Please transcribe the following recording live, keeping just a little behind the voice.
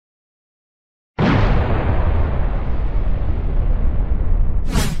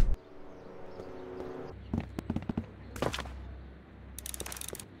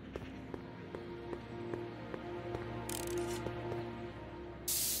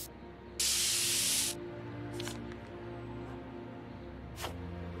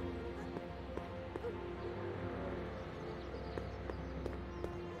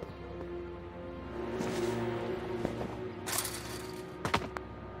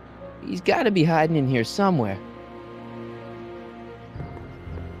He's got to be hiding in here somewhere.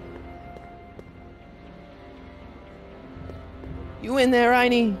 You in there,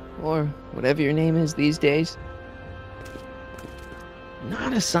 Einie? Or whatever your name is these days?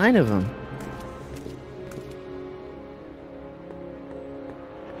 Not a sign of him.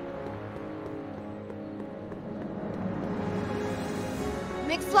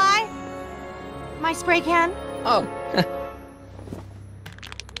 McFly? My spray can? Oh,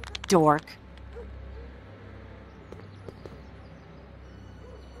 Dork.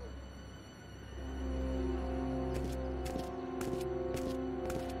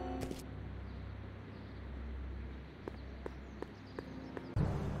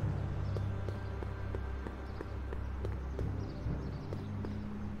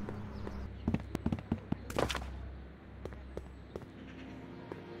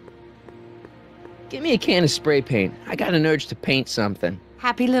 give me a can of spray paint. I got an urge to paint something.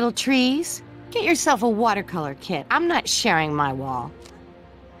 Happy little trees? Get yourself a watercolor kit. I'm not sharing my wall.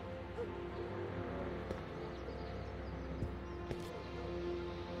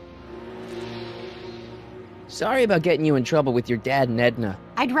 Sorry about getting you in trouble with your dad and Edna.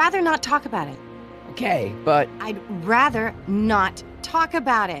 I'd rather not talk about it. Okay, but... I'd rather not talk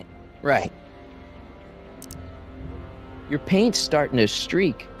about it. Right. Your paint's starting to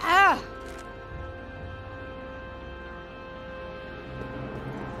streak. Ah!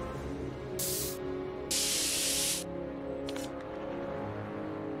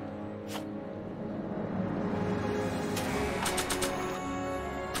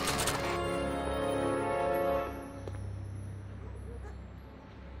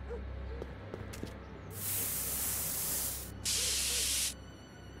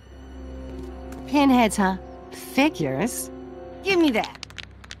 Pinheads, huh? Figures? Give me that.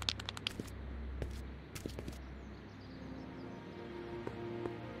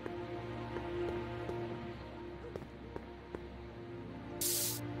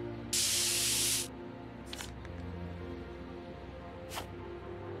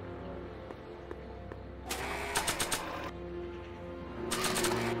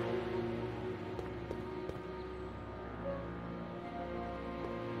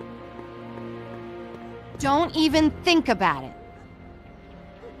 Don't even think about it.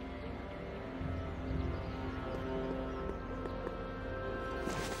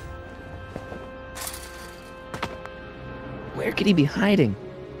 Where could he be hiding?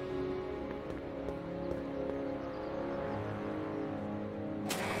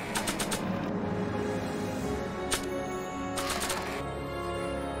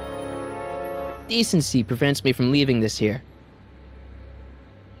 Decency prevents me from leaving this here.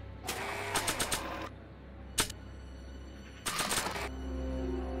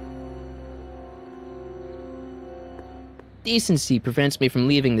 Decency prevents me from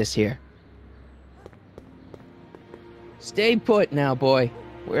leaving this here. Stay put now, boy,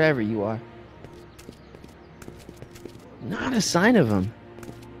 wherever you are. Not a sign of him.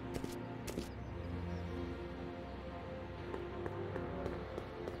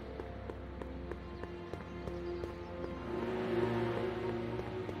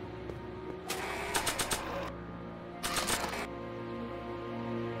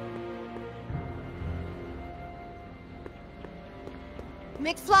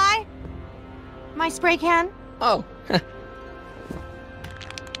 McFly? My spray can? Oh,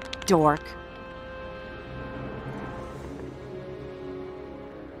 Dork.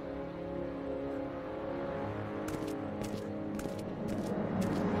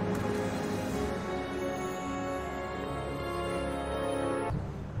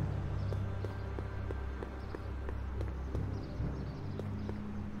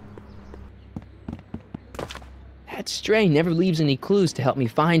 that stray never leaves any clues to help me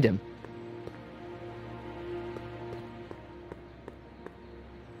find him.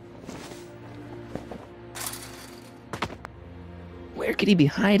 Where could he be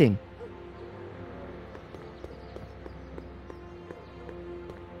hiding?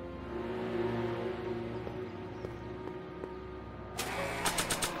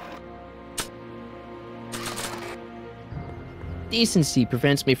 Decency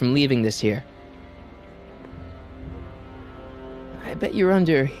prevents me from leaving this here. I bet you're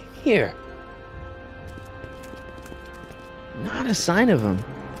under here. Not a sign of him.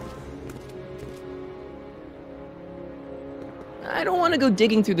 I don't want to go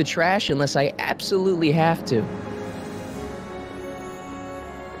digging through the trash unless I absolutely have to.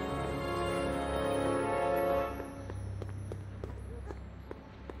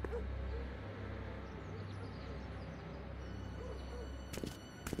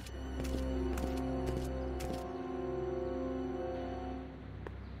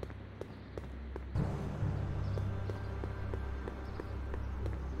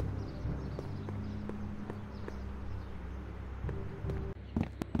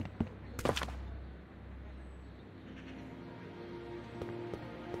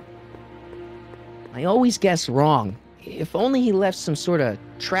 I always guess wrong. If only he left some sort of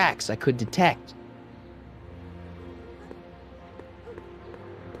tracks I could detect.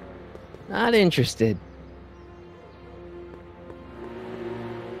 Not interested.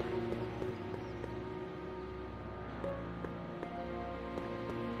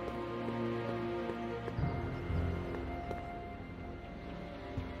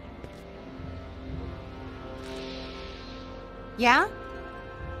 Yeah?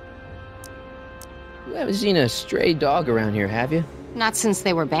 You haven't seen a stray dog around here, have you? Not since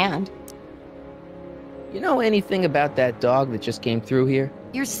they were banned. You know anything about that dog that just came through here?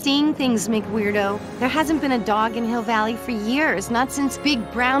 You're seeing things, McWeirdo. There hasn't been a dog in Hill Valley for years, not since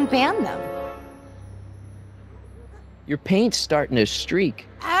Big Brown banned them. Your paint's starting to streak.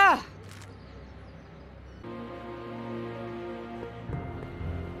 Ah!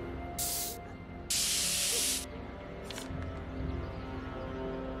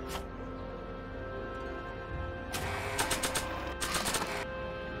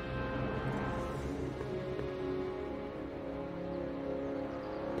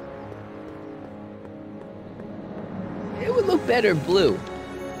 It would look better blue.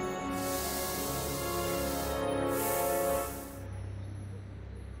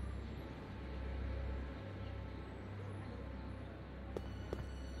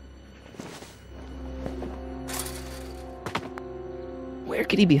 Where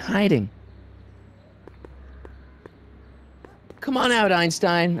could he be hiding? Come on out,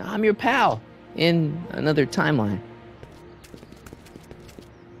 Einstein. I'm your pal. In another timeline.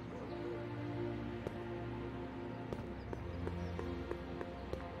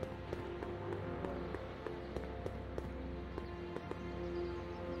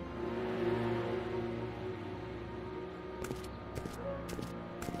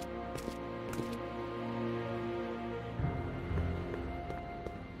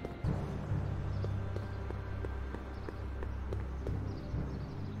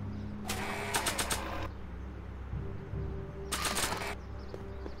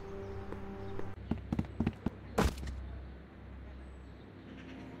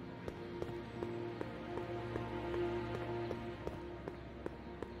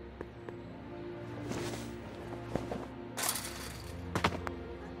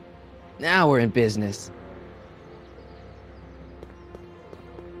 Now we're in business.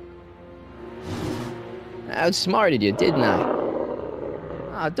 I outsmarted you, didn't I?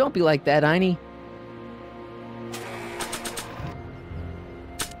 Oh, don't be like that, Einie.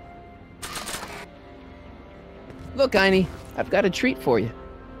 Look, Einie, I've got a treat for you.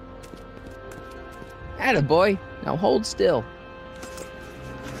 Attaboy, now hold still.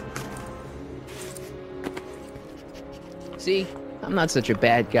 See? I'm not such a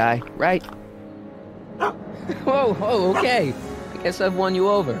bad guy, right? Whoa, okay. I guess I've won you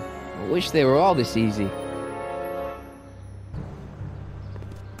over. I wish they were all this easy.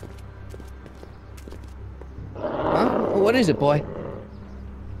 Huh? What is it, boy?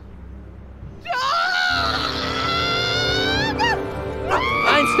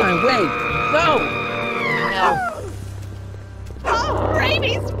 Einstein, wait! No! No! Oh,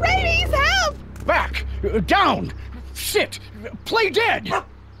 rabies! Rabies, help! Back! Down! Sit! Play dead!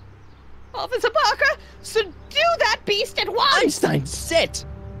 Officer Parker, subdue that beast at once! Einstein, sit!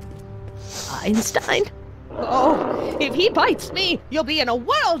 Einstein? Oh, if he bites me, you'll be in a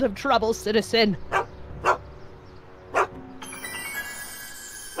world of trouble, citizen.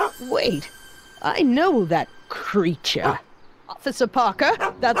 Wait, I know that creature. Officer Parker,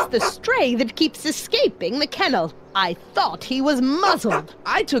 that's the stray that keeps escaping the kennel. I thought he was muzzled.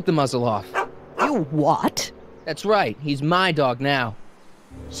 I took the muzzle off. You what? That's right, he's my dog now.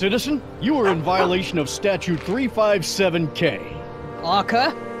 Citizen, you are in violation of Statute 357K.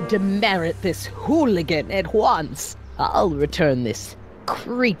 Parker, demerit this hooligan at once. I'll return this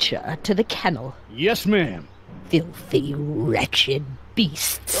creature to the kennel. Yes, ma'am. Filthy, wretched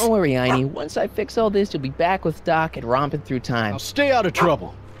beasts. Don't worry, Einie. Once I fix all this, you'll be back with Doc and romping through time. Now stay out of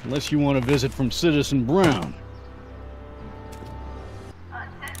trouble, unless you want a visit from Citizen Brown.